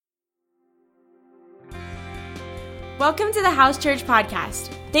Welcome to the House Church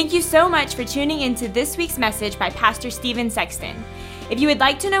Podcast. Thank you so much for tuning into this week's message by Pastor Steven Sexton. If you would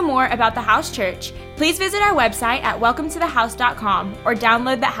like to know more about the House Church, please visit our website at welcometothehouse.com or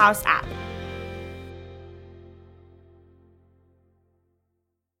download the House app.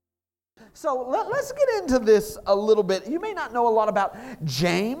 So let's get into this a little bit. You may not know a lot about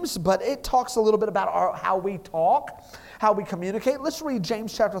James, but it talks a little bit about how we talk, how we communicate. Let's read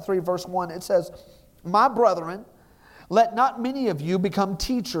James chapter 3, verse 1. It says, "My brethren, let not many of you become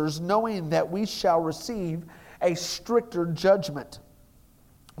teachers, knowing that we shall receive a stricter judgment.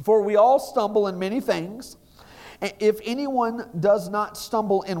 For we all stumble in many things. If anyone does not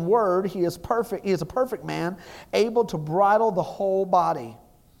stumble in word, he is perfect. He is a perfect man, able to bridle the whole body.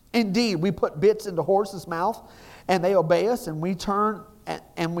 Indeed, we put bits into horses' mouth, and they obey us, and we turn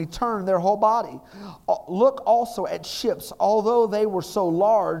their whole body. Look also at ships. Although they were so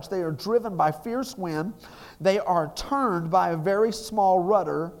large, they are driven by fierce wind. They are turned by a very small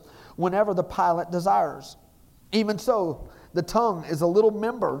rudder whenever the pilot desires. Even so, the tongue is a little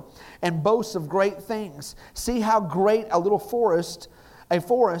member and boasts of great things. See how great a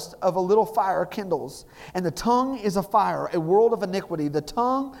forest of a little fire kindles. And the tongue is a fire, a world of iniquity. The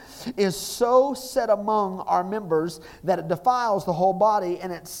tongue is so set among our members that it defiles the whole body,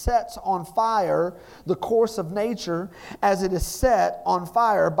 and it sets on fire the course of nature, as it is set on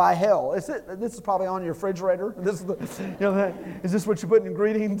fire by hell." This is probably on your refrigerator. Is this what you put in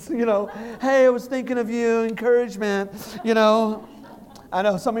greetings? Hey, I was thinking of you, encouragement. I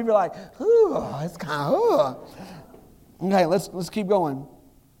know some of you are like, ooh, it's kind of. Okay, let's keep going.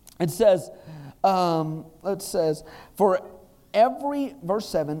 It says, for verse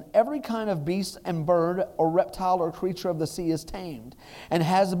 7, every kind of beast and bird or reptile or creature of the sea is tamed and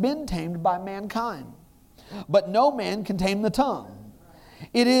has been tamed by mankind. But no man can tame the tongue.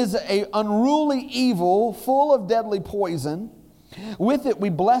 It is an unruly evil full of deadly poison. With it we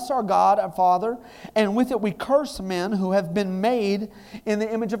bless our God, our Father, and with it we curse men who have been made in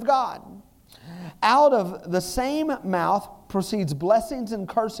the image of God. Out of the same mouth proceeds blessings and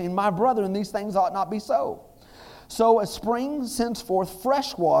cursing. My brethren, these things ought not be so. So a spring sends forth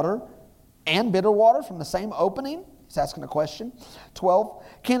fresh water and bitter water from the same opening. He's asking a question. 12,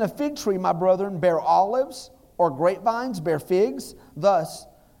 can a fig tree, my brethren, bear olives, or grapevines bear figs? Thus,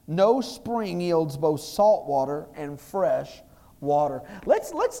 no spring yields both salt water and fresh water.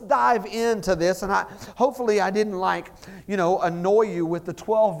 Let's dive into this, and hopefully I didn't annoy you with the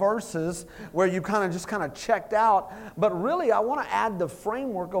 12 verses where you kind of checked out, but really I want to add the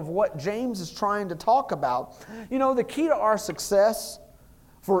framework of what James is trying to talk about. The key to our success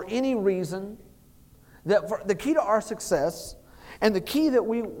for any reason, the key to our success and the key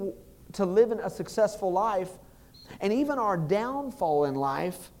to living a successful life and even our downfall in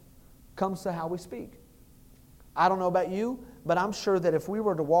life comes to how we speak. I don't know about you, but I'm sure that if we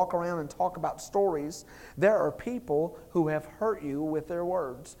were to walk around and talk about stories, there are people who have hurt you with their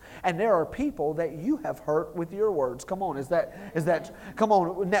words. And there are people that you have hurt with your words. Come on, come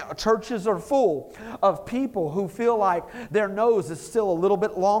on. Now, churches are full of people who feel like their nose is still a little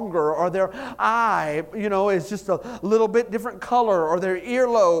bit longer, or their eye, is just a little bit different color, or their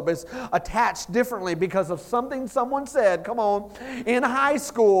earlobe is attached differently because of something someone said, come on, in high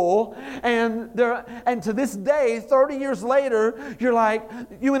school. And to this day, 30 years later, you're like,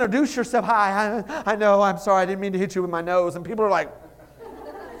 you introduce yourself, "Hi, I know, I'm sorry, I didn't mean to hit you with my nose." And people are like,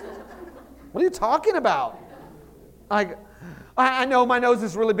 "What are you talking about?" Like, I know my nose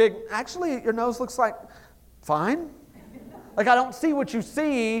is really big. Actually, your nose looks like fine. Like, I don't see what you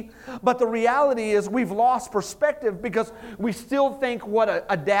see, but the reality is we've lost perspective because we still think what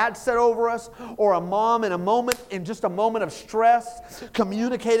a dad said over us or a mom in just a moment of stress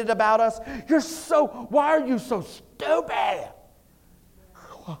communicated about us. Why are you so stupid?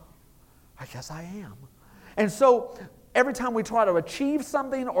 Well, I guess I am. And so every time we try to achieve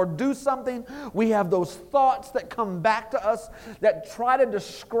something or do something, we have those thoughts that come back to us that try to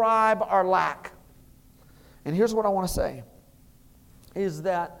describe our lack. And here's what I want to say. Is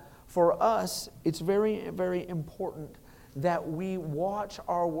that for us, it's very, very important that we watch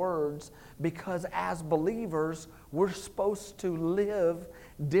our words, because as believers, we're supposed to live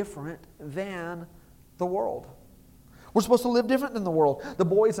different than the world. We're supposed to live different than the world. The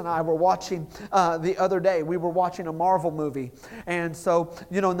boys and I were watching the other day. We were watching a Marvel movie. And so,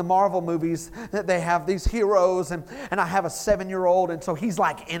 in the Marvel movies, they have these heroes. And I have a 7-year-old. And so he's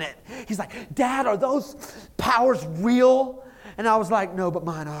like in it. He's like, "Dad, are those powers real?" And I was like, no, but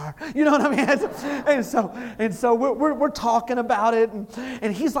mine are. You know what I mean? And so we're talking about it,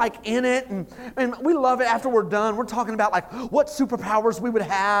 and he's like in it, and we love it. After we're done, we're talking about like what superpowers we would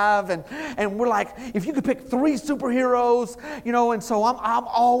have, and we're like, if you could pick 3 superheroes, you know. And so I'm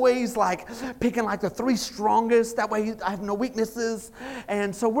always like picking like the 3 strongest. That way I have no weaknesses.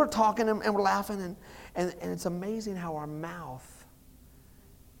 And so we're talking and we're laughing, and it's amazing how our mouth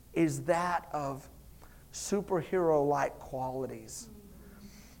is that of superhero-like qualities.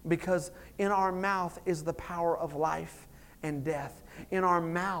 Because in our mouth is the power of life and death. In our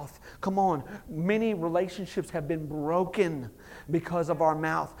mouth, come on, many relationships have been broken because of our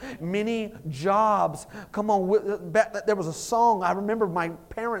mouth. Many jobs, come on, there was a song, I remember my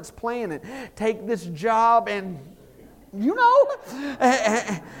parents playing it, take this job and, you know,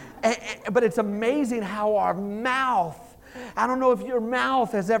 but it's amazing how our mouth, I don't know if your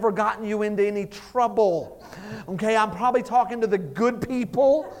mouth has ever gotten you into any trouble. Okay, I'm probably talking to the good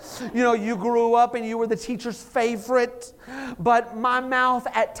people. You know, you grew up and you were the teacher's favorite. But my mouth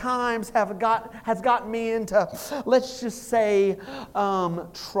at times has gotten me into, let's just say,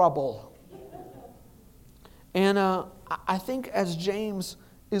 trouble. And I think as James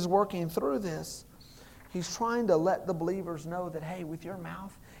is working through this, he's trying to let the believers know that, hey, with your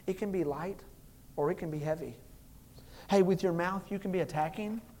mouth, it can be light or it can be heavy. Hey, with your mouth, you can be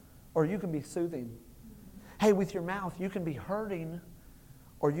attacking or you can be soothing. Hey, with your mouth, you can be hurting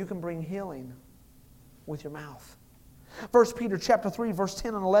or you can bring healing with your mouth. 1 Peter chapter 3, verse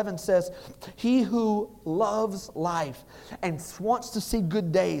 10 and 11 says, he who loves life and wants to see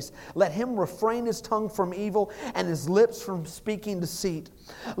good days, let him refrain his tongue from evil and his lips from speaking deceit.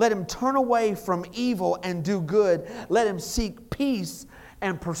 Let him turn away from evil and do good. Let him seek peace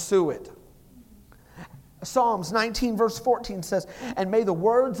and pursue it. Psalms 19 verse 14 says, and may the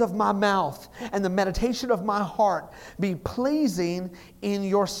words of my mouth and the meditation of my heart be pleasing in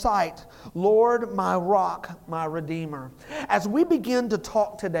your sight, Lord, my rock, my redeemer. As we begin to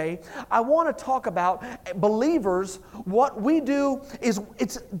talk today, I want to talk about believers. What we do is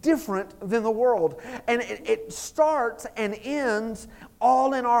it's different than the world. And it starts and ends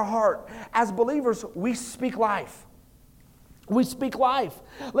all in our heart. As believers, we speak life. We speak life.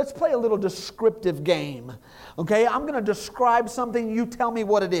 Let's play a little descriptive game. Okay, I'm going to describe something. You tell me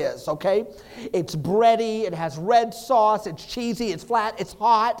what it is, okay? It's bready. It has red sauce. It's cheesy. It's flat. It's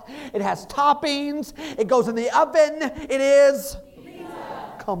hot. It has toppings. It goes in the oven. It is...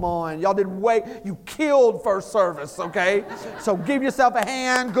 pizza. Come on. Y'all did you killed first service, okay? So give yourself a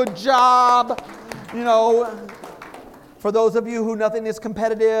hand. Good job. You know... For those of you who nothing is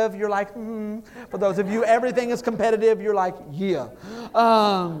competitive, you're like, For those of you everything is competitive, you're like, yeah.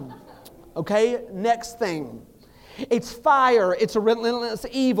 Okay, next thing. It's fire, it's a relentless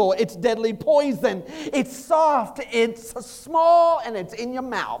evil, it's deadly poison, it's soft, it's small, and it's in your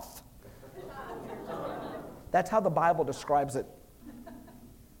mouth. That's how the Bible describes it.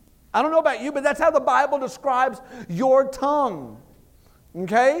 I don't know about you, but that's how the Bible describes your tongue.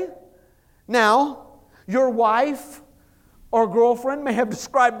 Okay? Now, your wife or girlfriend may have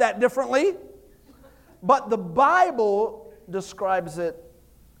described that differently, but the Bible describes it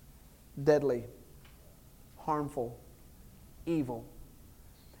deadly, harmful, evil.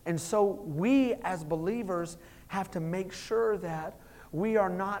 And so we as believers have to make sure that we are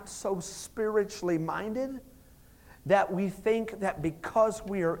not so spiritually minded that we think that because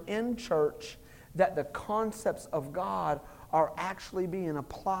we are in church that the concepts of God are actually being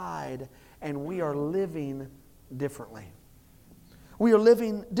applied and we are living differently. We are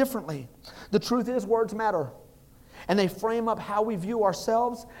living differently. The truth is, words matter. And they frame up how we view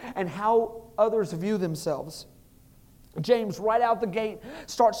ourselves and how others view themselves. James, right out the gate,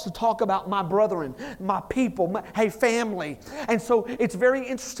 starts to talk about my brethren, my people, hey, family. And so it's very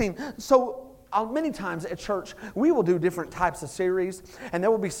interesting. So many times at church, we will do different types of series, and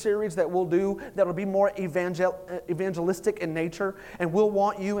there will be series that we'll do that will be more evangelistic in nature, and we'll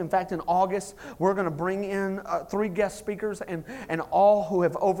want you, in fact, in August, we're going to bring in 3 guest speakers, and all who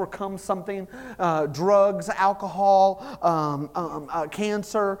have overcome something, drugs, alcohol,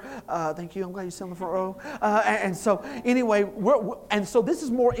 cancer. Thank you, I'm glad you sit on the front row. And so anyway, and so this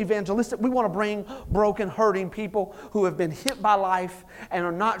is more evangelistic. We want to bring broken, hurting people who have been hit by life and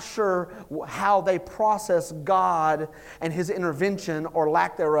are not sure how they process God and His intervention or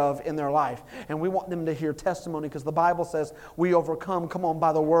lack thereof in their life. And we want them to hear testimony because the Bible says we overcome, come on,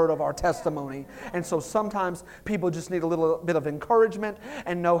 by the word of our testimony. And so sometimes people just need a little bit of encouragement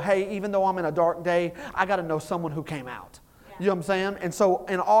and know, hey, even though I'm in a dark day, I got to know someone who came out. You know what I'm saying? And so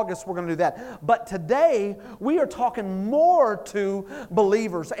in August, we're going to do that. But today, we are talking more to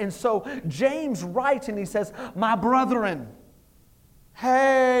believers. And so James writes and he says, my brethren.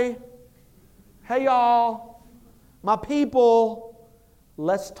 Hey y'all, my people,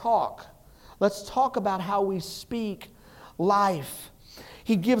 let's talk. Let's talk about how we speak life.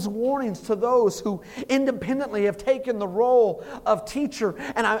 He gives warnings to those who independently have taken the role of teacher.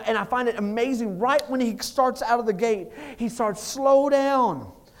 And I find it amazing. Right when he starts out of the gate, he starts, slow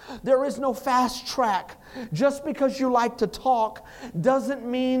down. There is no fast track. Just because you like to talk doesn't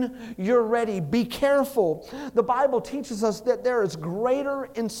mean you're ready. Be careful. The Bible teaches us that there is greater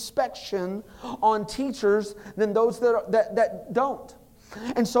inspection on teachers than those that don't.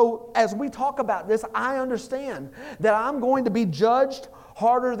 And so as we talk about this, I understand that I'm going to be judged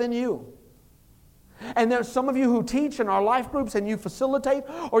harder than you. And there's some of you who teach in our life groups and you facilitate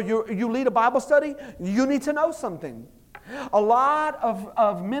or you lead a Bible study, you need to know something. A lot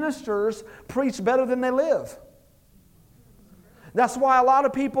of ministers preach better than they live. That's why a lot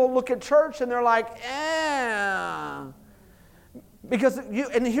of people look at church and they're like, Because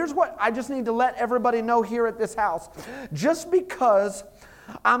and here's what I just need to let everybody know here at this house. Just because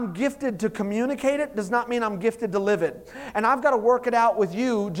I'm gifted to communicate it does not mean I'm gifted to live it. And I've got to work it out with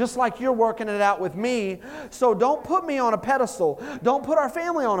you just like you're working it out with me. So don't put me on a pedestal. Don't put our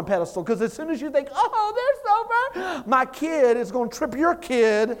family on a pedestal, because as soon as you think, oh, they're so bad, my kid is going to trip your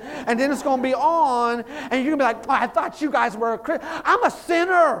kid, and then it's going to be on, and you're going to be like, oh, I thought you guys were a Christian. I'm a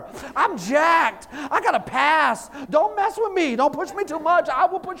sinner. I'm jacked. I got to pass. Don't mess with me. Don't push me too much. I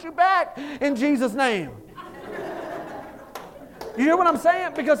will push you back in Jesus' name. You hear what I'm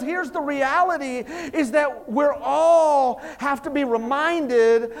saying? Because here's the reality, is that we're all have to be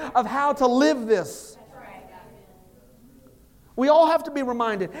reminded of how to live this. We all have to be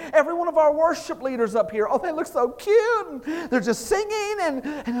reminded. Every one of our worship leaders up here, oh, they look so cute. And they're just singing.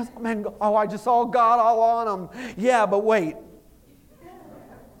 And man, oh, I just saw God all on them. Yeah, but wait.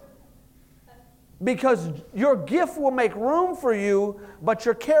 Because your gift will make room for you, but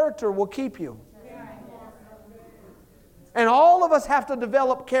your character will keep you. And all of us have to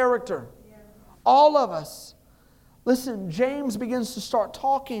develop character. All of us. Listen, James begins to start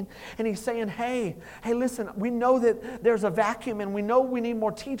talking, and he's saying, hey, listen, we know that there's a vacuum, and we know we need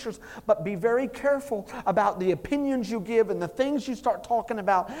more teachers, but be very careful about the opinions you give and the things you start talking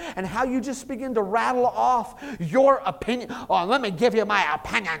about and how you just begin to rattle off your opinion. Oh, let me give you my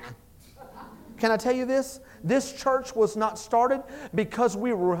opinion. Can I tell you this? This church was not started because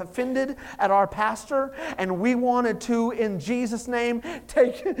we were offended at our pastor and we wanted to, in Jesus' name,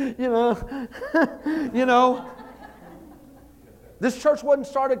 take, This church wasn't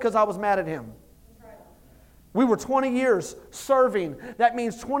started because I was mad at him. We were 20 years serving. That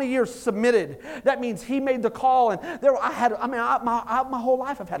means 20 years submitted. That means he made the call. And my whole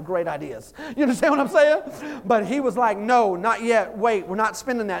life I've had great ideas. You understand what I'm saying? But he was like, no, not yet. Wait, we're not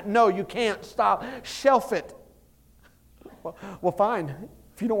spending that. No, you can't. Stop. Shelf it. Well, fine.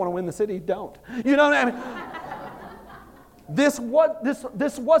 If you don't want to win the city, don't. You know what I mean? This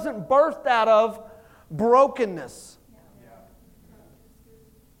wasn't birthed out of brokenness.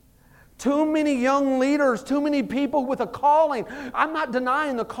 Too many young leaders, too many people with a calling. I'm not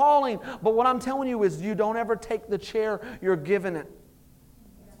denying the calling, but what I'm telling you is you don't ever take the chair you're given it.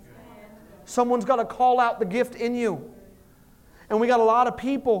 Someone's got to call out the gift in you. And we got a lot of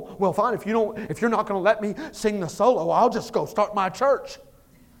people, well, fine, if you're not going to let me sing the solo, I'll just go start my church.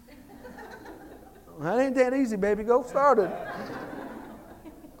 That ain't that easy, baby. Go start it.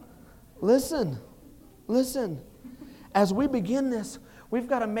 Listen. As we begin this, we've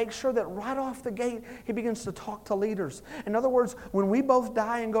got to make sure that right off the gate, he begins to talk to leaders. In other words, when we both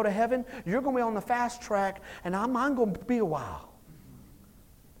die and go to heaven, you're going to be on the fast track, and I'm going to be a while.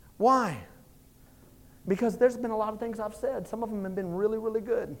 Why? Because there's been a lot of things I've said. Some of them have been really, really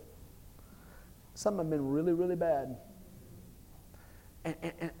good. Some have been really, really bad.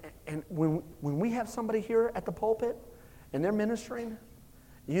 And when we have somebody here at the pulpit and they're ministering,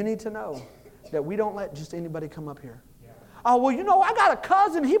 you need to know that we don't let just anybody come up here. Oh, well, I got a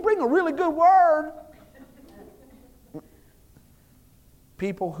cousin. He bring a really good word.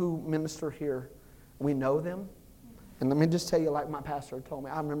 People who minister here, we know them. And let me just tell you, like my pastor told me,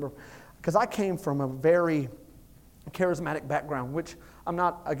 I remember, because I came from a very charismatic background, which I'm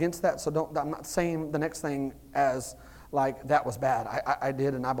not against that, so I'm not saying the next thing as like that was bad. I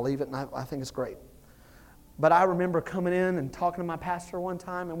did, and I believe it, and I think it's great. But I remember coming in and talking to my pastor one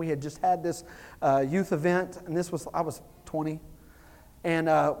time, and we had just had this youth event, and I was 20. And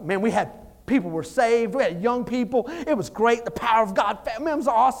man, we had people were saved. We had young people. It was great. The power of God. Man, it was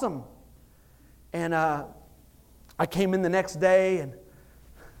awesome. And I came in the next day, and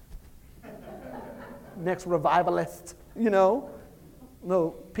next revivalist,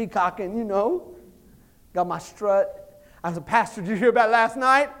 little peacocking, got my strut. I said, Pastor, did you hear about it last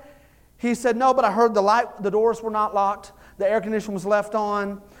night? He said, no, but I heard the doors were not locked. The air conditioning was left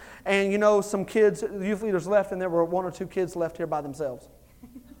on. And, some kids, the youth leaders left, and there were 1 or 2 kids left here by themselves.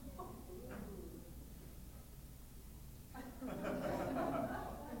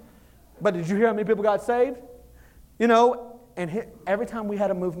 But did you hear how many people got saved? And every time we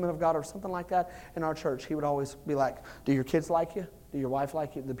had a movement of God or something like that in our church, he would always be like, do your kids like you? Do your wife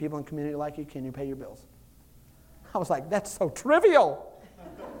like you? Do the people in the community like you? Can you pay your bills? I was like, that's so trivial.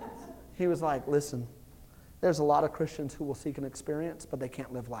 He was like, listen, there's a lot of Christians who will seek an experience, but they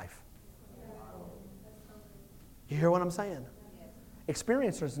can't live life. You hear what I'm saying?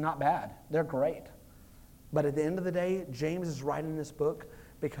 Experiencers are not bad. They're great. But at the end of the day, James is writing this book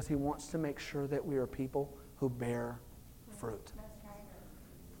because he wants to make sure that we are people who bear fruit.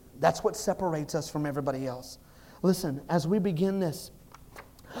 That's what separates us from everybody else. Listen, as we begin this,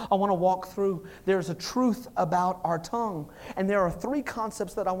 I want to walk through, there's a truth about our tongue. And there are 3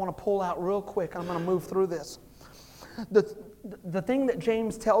 concepts that I want to pull out real quick. I'm going to move through this. The thing that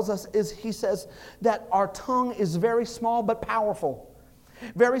James tells us is he says that our tongue is very small but powerful.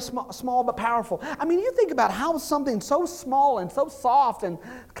 Very small but powerful. I mean, you think about how something so small and so soft and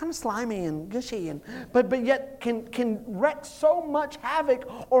kind of slimy and gushy, but yet can wreak so much havoc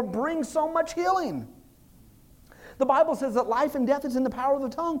or bring so much healing. The Bible says that life and death is in the power of the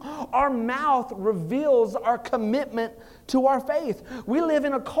tongue. Our mouth reveals our commitment to our faith. We live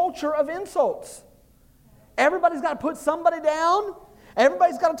in a culture of insults. Everybody's got to put somebody down.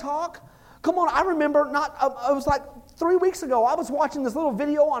 Everybody's got to talk. Come on, I remember it was like 3 weeks ago, I was watching this little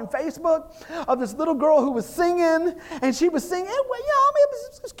video on Facebook of this little girl who was singing, and she was singing,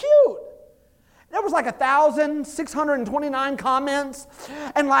 it was cute. There was like 1,629 comments,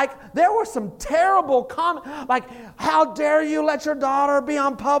 and there were some terrible comments, like, how dare you let your daughter be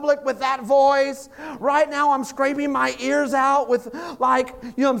on public with that voice? Right now I'm scraping my ears out with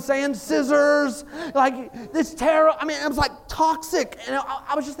scissors. It's terrible. I mean, it was like toxic, and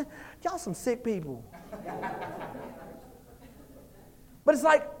I was just thinking, y'all some sick people. But it's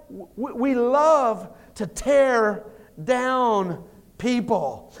like we love to tear down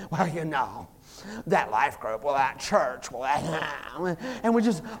people. Well, that life group, that church, that, and we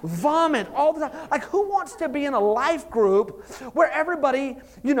just vomit all the time. Like, who wants to be in a life group where everybody,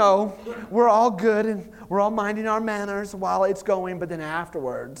 we're all good and we're all minding our manners while it's going, but then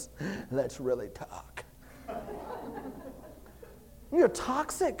afterwards, let's really talk. You're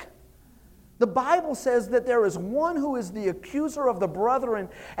toxic. The Bible says that there is one who is the accuser of the brethren,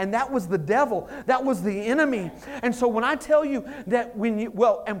 and that was the devil. That was the enemy. And so when I tell you that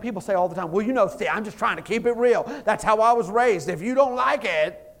and people say all the time, Steve, I'm just trying to keep it real. That's how I was raised. If you don't like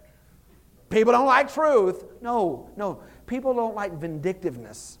it, people don't like truth. No. People don't like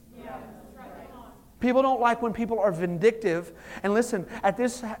vindictiveness. Yeah. People don't like when people are vindictive. And listen, at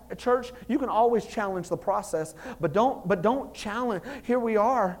this church, you can always challenge the process, but don't challenge. Here we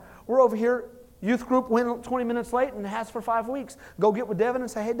are. We're over here, youth group went 20 minutes late and has for 5 weeks. Go get with Devin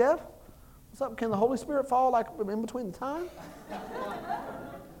and say, hey, Dev, what's up? Can the Holy Spirit fall in between the time?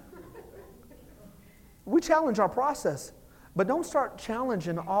 We challenge our process, but don't start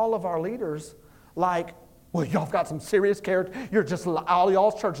challenging all of our leaders like, well, y'all got some serious character. You're just, all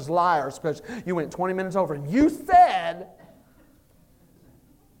y'all's church is liars because you went 20 minutes over and you said,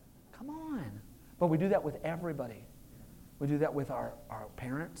 come on. But we do that with everybody. We do that with our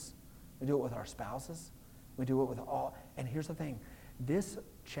parents. We do it with our spouses. We do it with all. And here's the thing. This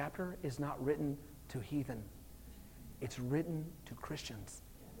chapter is not written to heathen. It's written to Christians.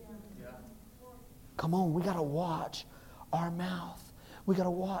 Yeah. Come on, we got to watch our mouth. We got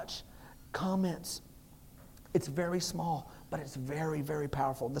to watch comments. It's very small, but it's very, very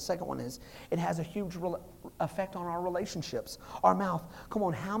powerful. The second one is it has a huge effect on our relationships. Our mouth. Come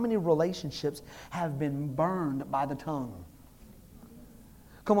on, how many relationships have been burned by the tongue?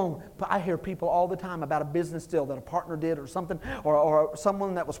 Come on, I hear people all the time about a business deal that a partner did or something, or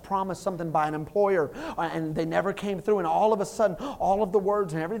someone that was promised something by an employer and they never came through, and all of a sudden, all of the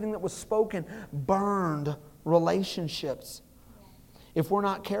words and everything that was spoken burned relationships. If we're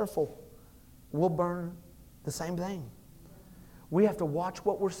not careful, we'll burn the same thing. We have to watch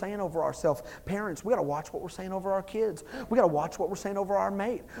what we're saying over ourselves. Parents, we got to watch what we're saying over our kids. We got to watch what we're saying over our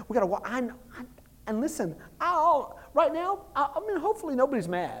mate. We got to and listen, right now, hopefully nobody's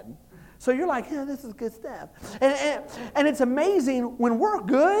mad. So you're like, yeah, this is good stuff. And it's amazing when we're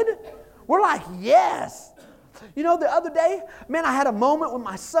good, we're like, yes. The other day, man, I had a moment with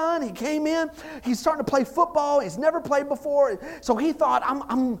my son. He came in. He's starting to play football. He's never played before. So he thought,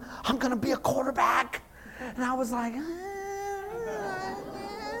 I'm going to be a quarterback. And I was like,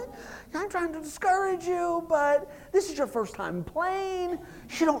 I'm trying to discourage you, but this is your first time playing.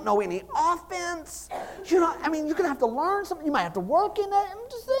 You don't know any offense. You're going to have to learn something. You might have to work in it. I'm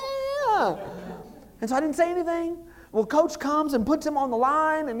just saying, yeah. And so I didn't say anything. Well, coach comes and puts him on the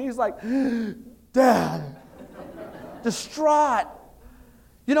line, and he's like, Dad, distraught.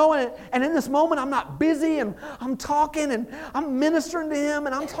 And in this moment, I'm not busy, and I'm talking, and I'm ministering to him,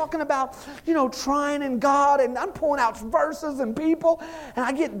 and I'm talking about, trying in God, and I'm pulling out verses and people, and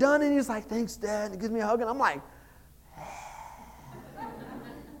I get done, and he's like, thanks, Dad, and he gives me a hug, and I'm like,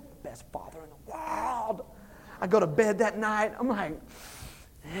 best father in the world. I go to bed that night, I'm like,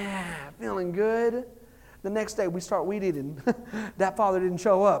 feeling good. The next day, we start weed eating. That father didn't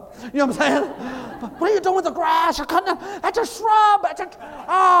show up. You know what I'm saying? What are you doing with the grass? You're cutting that's a shrub.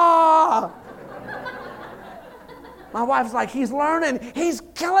 My wife's like, he's learning. He's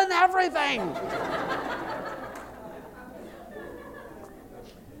killing everything.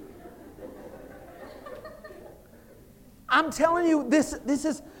 I'm telling you, this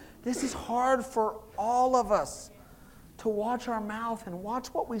is hard for all of us to watch our mouth and watch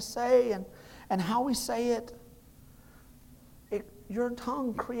what we say and how we say it. Your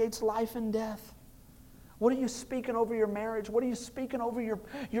tongue creates life and death. What are you speaking over your marriage? What are you speaking over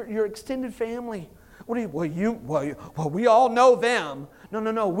your extended family? We all know them.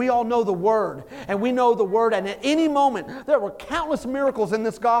 No. We all know the Word. And we know the Word. And at any moment, there were countless miracles in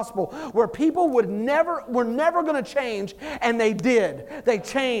this gospel where people were never going to change, and they did. They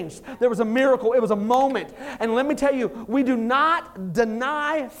changed. There was a miracle. It was a moment. And let me tell you, we do not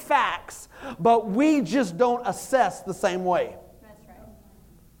deny facts, but we just don't assess the same way. That's right.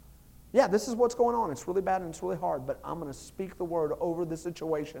 Yeah, this is what's going on. It's really bad and it's really hard, but I'm going to speak the Word over the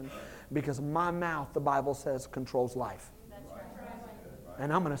situation because my mouth, the Bible says, controls life. That's right.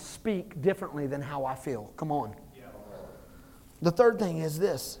 And I'm going to speak differently than how I feel. Come on. The third thing is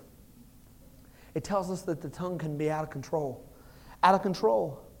this. It tells us that the tongue can be out of control. Out of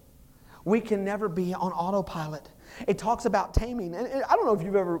control. We can never be on autopilot. It talks about taming. And I don't know if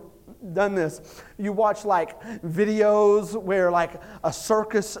you've ever done this. You watch like videos where like a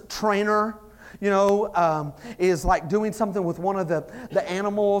circus trainer, is like doing something with one of the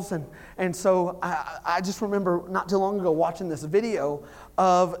animals. And so I just remember not too long ago watching this video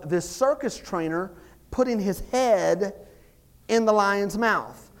of this circus trainer putting his head in the lion's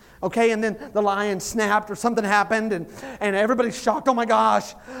mouth. Okay, and then the lion snapped or something happened, and everybody's shocked. Oh my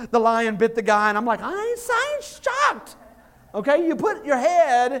gosh, the lion bit the guy. And I'm like, I ain't shocked. Okay, you put your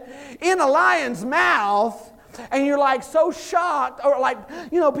head in a lion's mouth, and you're like so shocked. Or like,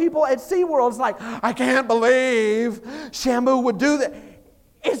 people at SeaWorld's like, I can't believe Shamu would do that.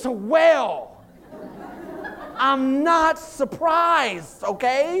 It's a whale. I'm not surprised,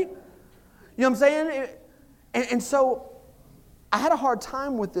 okay? You know what I'm saying? And so I had a hard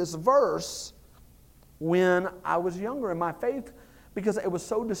time with this verse when I was younger in my faith because it was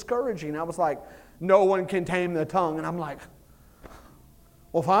so discouraging. I was like, no one can tame the tongue. And I'm like,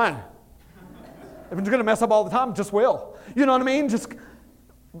 well, fine. If it's going to mess up all the time, just will. You know what I mean?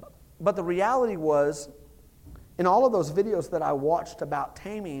 But the reality was, in all of those videos that I watched about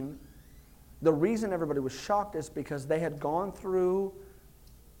taming, the reason everybody was shocked is because they had gone through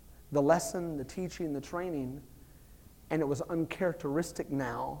the lesson, the teaching, the training, and it was uncharacteristic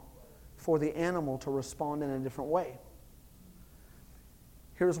now for the animal to respond in a different way.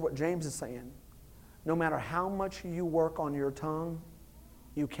 Here's what James is saying. No matter how much you work on your tongue,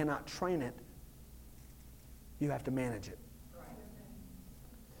 you cannot train it. You have to manage it.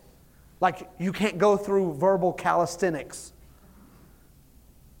 Like you can't go through verbal calisthenics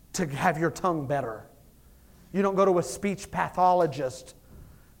to have your tongue better. You don't go to a speech pathologist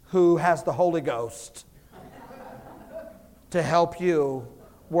who has the Holy Ghost to help you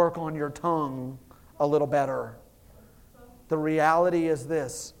work on your tongue a little better. The reality is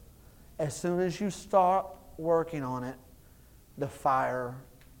this. As soon as you start working on it, the fire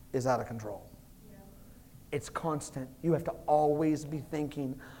is out of control. It's constant. You have to always be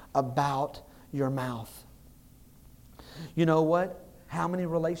thinking about your mouth. You know what? How many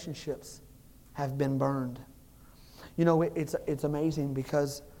relationships have been burned? It's amazing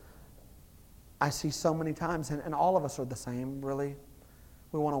because I see so many times, and all of us are the same, really.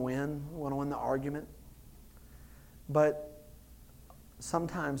 We want to win. We want to win the argument. But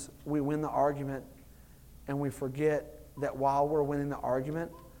sometimes we win the argument and we forget that while we're winning the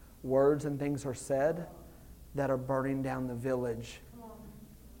argument, words and things are said that are burning down the village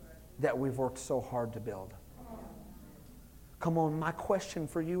that we've worked so hard to build. Come on, my question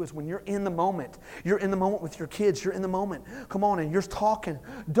for you is when you're in the moment with your kids, you're in the moment, come on, and you're talking.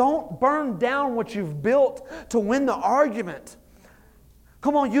 Don't burn down what you've built to win the argument.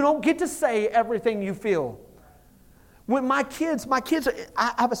 Come on, you don't get to say everything you feel. When my kids,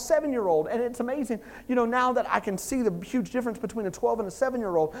 I have a 7-year-old, and it's amazing, now that I can see the huge difference between a 12 and a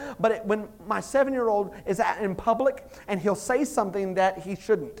 7-year-old. But when my 7-year-old is in public, and he'll say something that he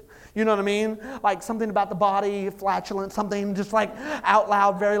shouldn't. You know what I mean? Like something about the body, flatulent, something just like out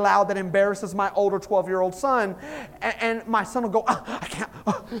loud, very loud, that embarrasses my older 12-year-old son. And my son will go, I can't,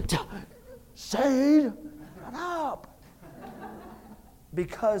 Sade, shut up.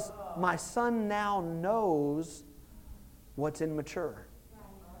 Because my son now knows what's immature.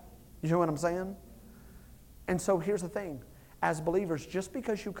 You know what I'm saying? And so here's the thing. As believers, just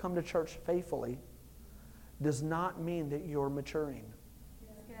because you come to church faithfully does not mean that you're maturing.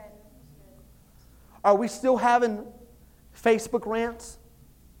 That's good. Are we still having Facebook rants?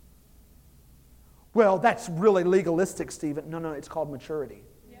 Well, that's really legalistic, Stephen. No, it's called maturity.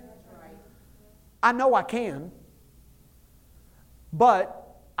 Yeah, that's right. I know I can,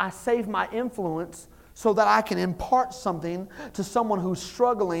 but I save my influence so that I can impart something to someone who's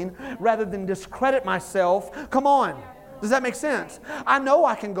struggling rather than discredit myself. Come on. Does that make sense? I know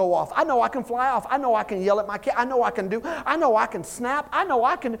I can go off. I know I can fly off. I know I can yell at my kid. I know I can snap. I know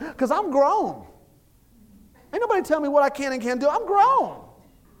I can, because I'm grown. Ain't nobody tell me what I can and can't do. I'm grown.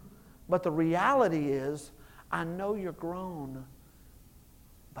 But the reality is, I know you're grown,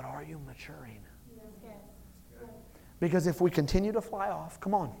 but are you maturing? Because if we continue to fly off,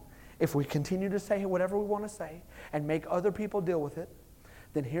 come on, if we continue to say whatever we want to say and make other people deal with it,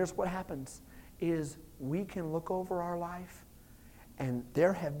 then here's what happens, is we can look over our life and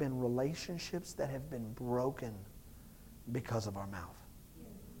there have been relationships that have been broken because of our mouth.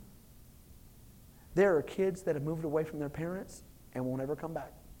 There are kids that have moved away from their parents and won't ever come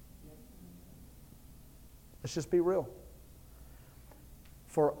back. Let's just be real.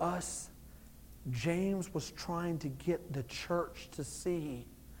 For us, James was trying to get the church to see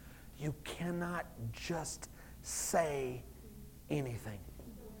you cannot just say anything.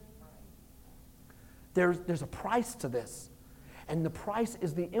 There's a price to this. And the price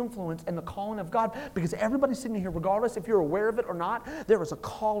is the influence and the calling of God. Because everybody sitting here, regardless if you're aware of it or not, there is a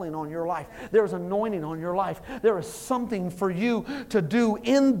calling on your life. There is anointing on your life. There is something for you to do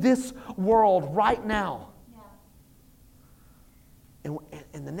in this world right now.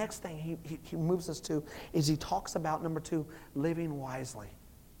 And the next thing he moves us to is he talks about, number 2, living wisely.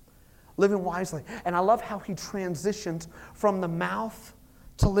 Living wisely. And I love how he transitions from the mouth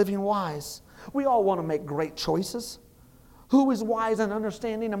to living wise. We all want to make great choices. Who is wise and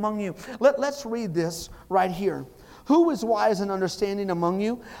understanding among you? Let's read this right here. Who is wise and understanding among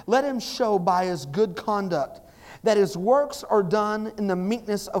you? Let him show by his good conduct that his works are done in the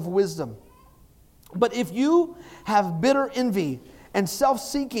meekness of wisdom. But if you have bitter envy and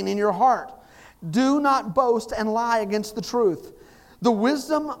self-seeking in your heart, do not boast and lie against the truth. The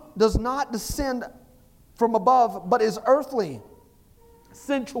wisdom does not descend from above, but is earthly,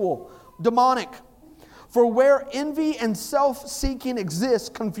 sensual, demonic. For where envy and self-seeking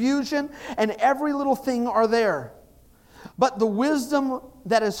exist, confusion and every little thing are there. But the wisdom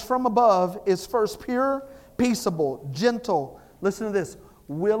that is from above is first pure, peaceable, gentle. Listen to this.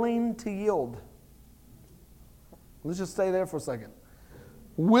 Willing to yield. Let's just stay there for a second.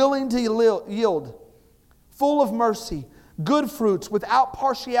 Willing to yield, full of mercy, good fruits, without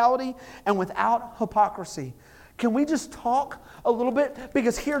partiality and without hypocrisy. Can we just talk a little bit?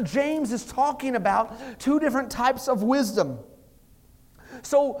 Because here James is talking about 2 different types of wisdom.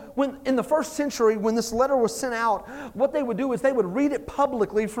 So when in the first century, when this letter was sent out, what they would do is they would read it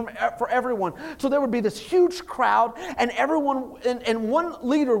publicly for everyone. So there would be this huge crowd, and everyone and one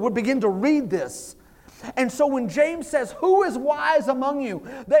leader would begin to read this. And so when James says, who is wise among you?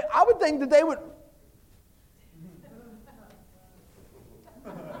 I would think that they would...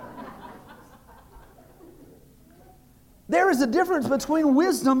 There is a difference between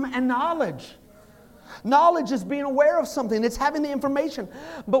wisdom and knowledge. Knowledge is being aware of something. It's having the information.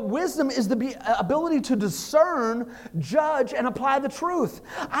 But wisdom is the ability to discern, judge, and apply the truth.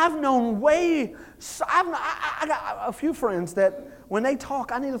 I've known I got a few friends that when they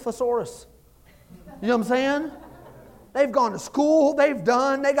talk, I need a thesaurus. You know what I'm saying? They've gone to school, they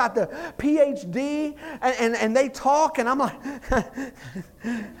got the PhD, and they talk, and I'm like,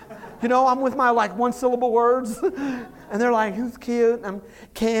 I'm with my like 1-syllable words, and they're like, it's cute, I'm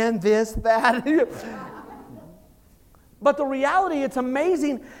can this, that. But the reality, it's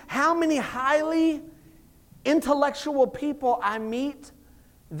amazing how many highly intellectual people I meet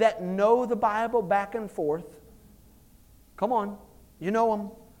that know the Bible back and forth. Come on, you know them.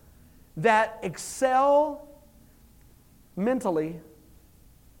 That excel mentally,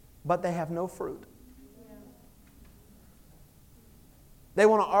 but they have no fruit. They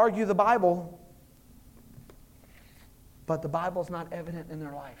want to argue the Bible, but the Bible's not evident in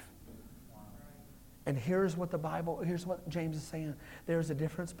their life. And here's what James is saying. There's a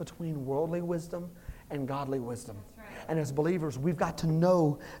difference between worldly wisdom and godly wisdom. And as believers, we've got to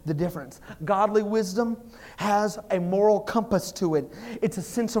know the difference. Godly wisdom has a moral compass to it. It's a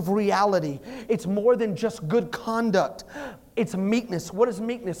sense of reality. It's more than just good conduct. It's meekness. What is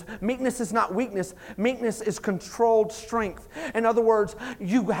meekness? Meekness is not weakness. Meekness is controlled strength. In other words,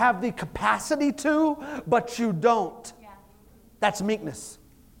 you have the capacity to, but you don't. Yeah. That's meekness.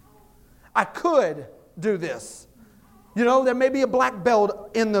 I could do this. You know, there may be a black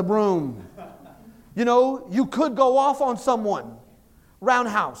belt in the room. You know, you could go off on someone.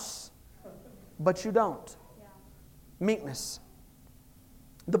 Roundhouse. But you don't. Yeah. Meekness.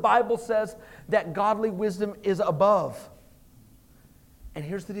 The Bible says that godly wisdom is above. And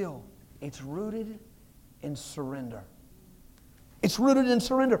here's the deal. It's rooted in surrender. It's rooted in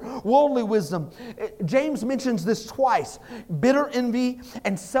surrender. Worldly wisdom. James mentions this twice. Bitter envy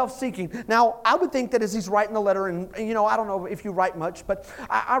and self-seeking. Now, I would think that as he's writing the letter, and you know, I don't know if you write much, but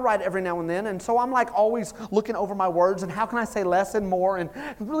I write every now and then. And so I'm like always looking over my words and how can I say less and more and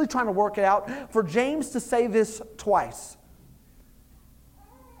really trying to work it out. For James to say this twice.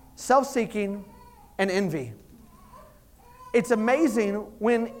 Self-seeking and envy. It's amazing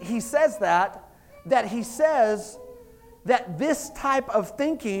when he says that he says that this type of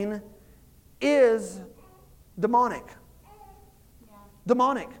thinking is demonic. Yeah.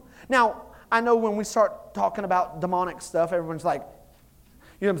 Demonic. Now, I know when we start talking about demonic stuff, everyone's like,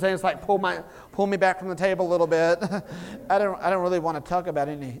 you know what I'm saying? It's like pull me back from the table a little bit. I don't really want to talk about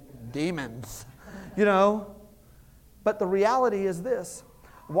any demons, you know. But the reality is this.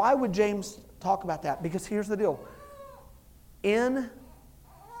 Why would James talk about that? Because here's the deal. In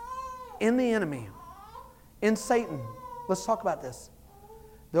the enemy, in Satan, let's talk about this.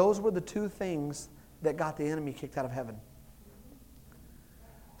 Those were the two things that got the enemy kicked out of heaven.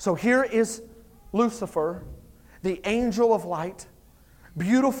 So here is Lucifer, the angel of light,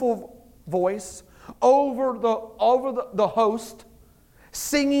 beautiful voice, over the host,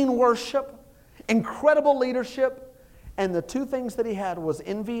 singing worship, incredible leadership. And the two things that he had was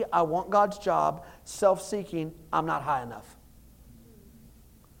envy, I want God's job, self-seeking, I'm not high enough.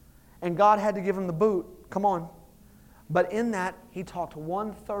 And God had to give him the boot. Come on. But in that, he talked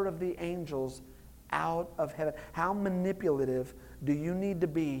 1/3 of the angels out of heaven. How manipulative do you need to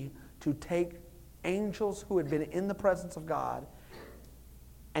be to take angels who had been in the presence of God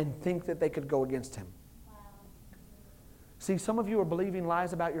and think that they could go against him? Wow. See, some of you are believing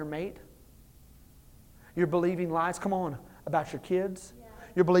lies about your mate. You're believing lies, come on, about your kids. Yeah.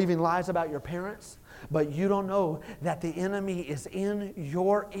 You're believing lies about your parents. But you don't know that the enemy is in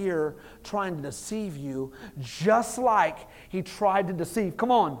your ear trying to deceive you just like he tried to deceive. Come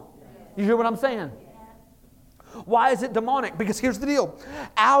on. You hear what I'm saying? Why is it demonic? Because here's the deal.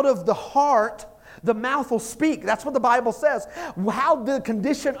 Out of the heart, the mouth will speak. That's what the Bible says. How the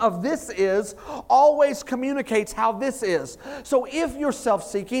condition of this is always communicates how this is. So if you're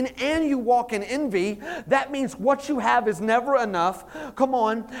self-seeking and you walk in envy, that means what you have is never enough. Come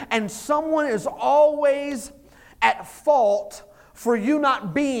on. And someone is always at fault for you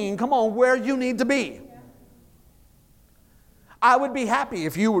not being, come on, where you need to be. I would be happy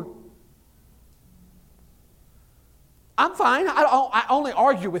if you would. I'm fine. I only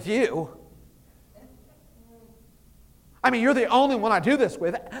argue with you. I mean, you're the only one I do this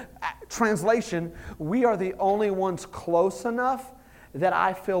with. Translation, we are the only ones close enough that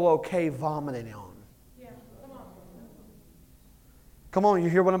I feel okay vomiting on. Yeah, come on. Come on,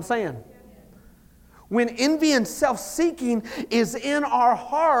 you hear what I'm saying? Yeah. When envy and self-seeking is in our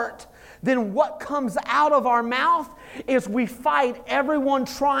heart, then what comes out of our mouth is we fight everyone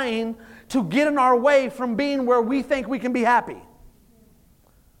trying to get in our way from being where we think we can be happy.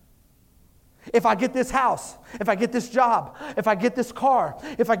 If I get this house, if I get this job, if I get this car,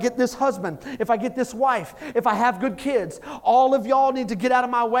 if I get this husband, if I get this wife, if I have good kids, all of y'all need to get out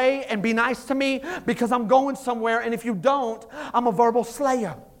of my way and be nice to me because I'm going somewhere, and if you don't, I'm a verbal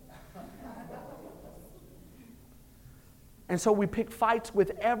slayer. And so we pick fights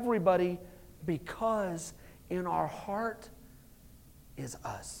with everybody because in our heart is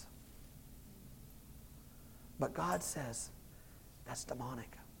us. But God says that's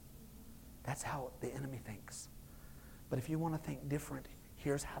demonic. That's how the enemy thinks. But if you want to think different,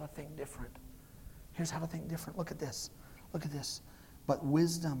 here's how to think different. Here's how to think different. Look at this. Look at this. But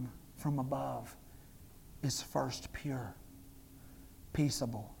wisdom from above is first pure,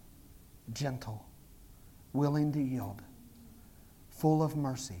 peaceable, gentle, willing to yield, full of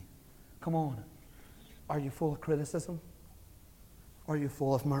mercy. Come on. Are you full of criticism? are you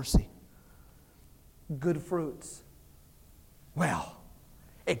full of mercy? Good fruits. Well,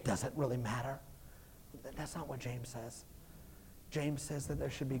 it doesn't really matter. That's not what James says. James says that there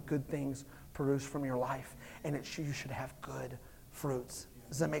should be good things produced from your life, and you should have good fruits.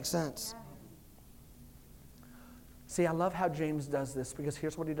 Does that make sense? See, I love how James does this, because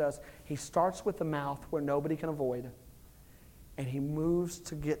here's what he does. He starts with the mouth where nobody can avoid, and he moves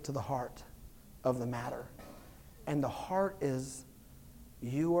to get to the heart of the matter. And the heart is,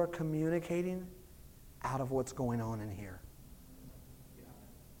 you are communicating out of what's going on in here.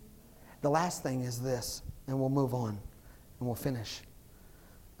 The last thing is this, and we'll move on, and we'll finish.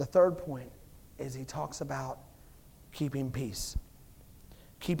 The third point is he talks about keeping peace.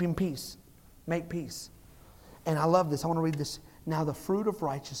 Keeping peace. Make peace. And I love this. I want to read this. Now the fruit of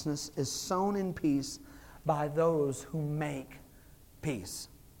righteousness is sown in peace by those who make peace.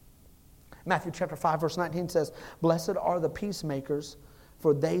 Matthew chapter 5 verse 19 says, Blessed are the peacemakers,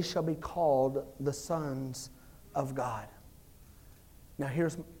 for they shall be called the sons of God. Now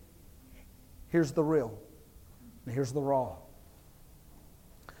here's the real. And here's the raw.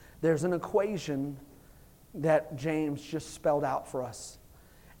 There's an equation that James just spelled out for us.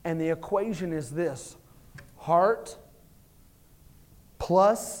 And the equation is this: heart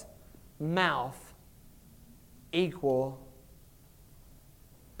plus mouth equal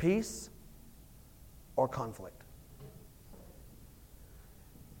peace or conflict.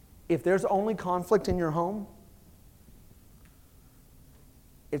 If there's only conflict in your home,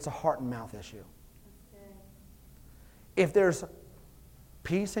 it's a heart and mouth issue. If there's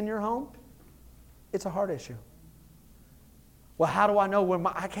peace in your home, it's a heart issue. Well, how do I know when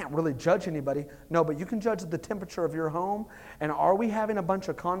I can't really judge anybody? No, but you can judge the temperature of your home. And are we having a bunch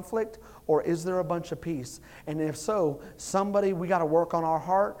of conflict, or is there a bunch of peace? And if so, we got to work on our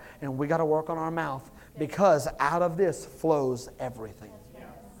heart and we got to work on our mouth, because out of this flows everything.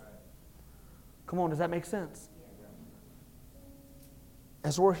 Come on, does that make sense?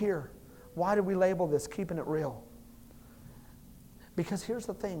 As we're here, why do we label this keeping it real? Because here's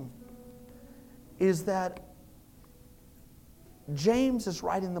the thing, is that James is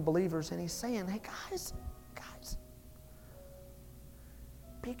writing the believers, and he's saying, hey guys,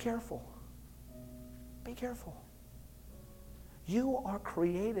 be careful. Be careful. You are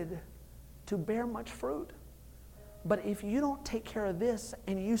created to bear much fruit. But if you don't take care of this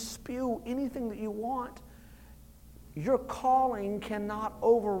and you spew anything that you want, your calling cannot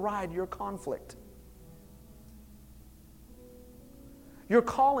override your conflict. Your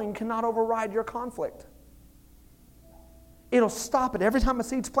calling cannot override your conflict. It'll stop it. Every time a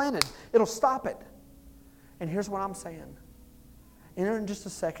seed's planted, it'll stop it. And here's what I'm saying. And in just a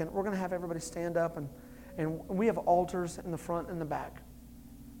second, we're going to have everybody stand up, and we have altars in the front and the back.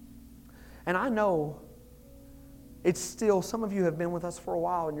 And I know it's still, some of you have been with us for a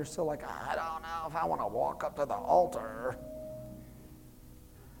while, and you're still like, I don't know if I want to walk up to the altar.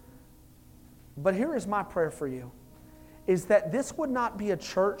 But here is my prayer for you, is that this would not be a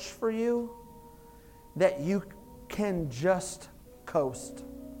church for you that you can just coast,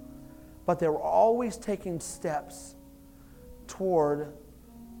 but they're always taking steps toward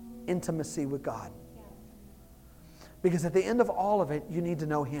intimacy with God. Because at the end of all of it, you need to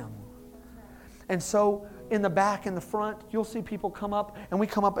know Him. And so in the back, in the front, you'll see people come up, and we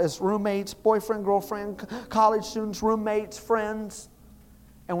come up as roommates, boyfriend, girlfriend, college students, roommates, friends,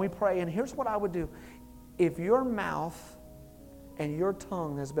 and we pray. And here's what I would do. If your mouth and your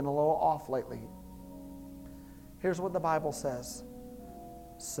tongue has been a little off lately, here's what the Bible says.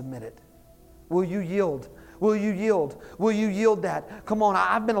 Submit it. Will you yield? Will you yield? Will you yield that? Come on,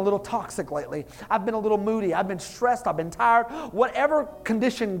 I've been a little toxic lately. I've been a little moody. I've been stressed. I've been tired. Whatever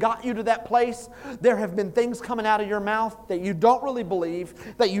condition got you to that place, there have been things coming out of your mouth that you don't really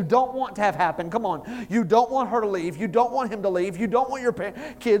believe, that you don't want to have happen. Come on. You don't want her to leave. You don't want him to leave. You don't want your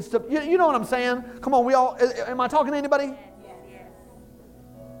kids to... You know what I'm saying? Come on, am I talking to anybody? Yes.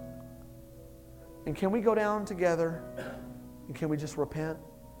 And can we go down together, and can we just repent?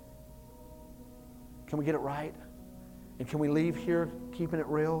 Can we get it right? And can we leave here keeping it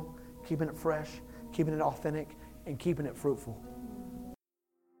real, keeping it fresh, keeping it authentic, and keeping it fruitful?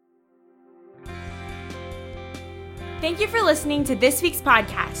 Thank you for listening to this week's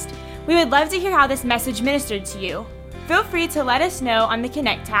podcast. We would love to hear how this message ministered to you. Feel free to let us know on the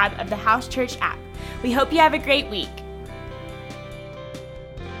Connect tab of the House Church app. We hope you have a great week.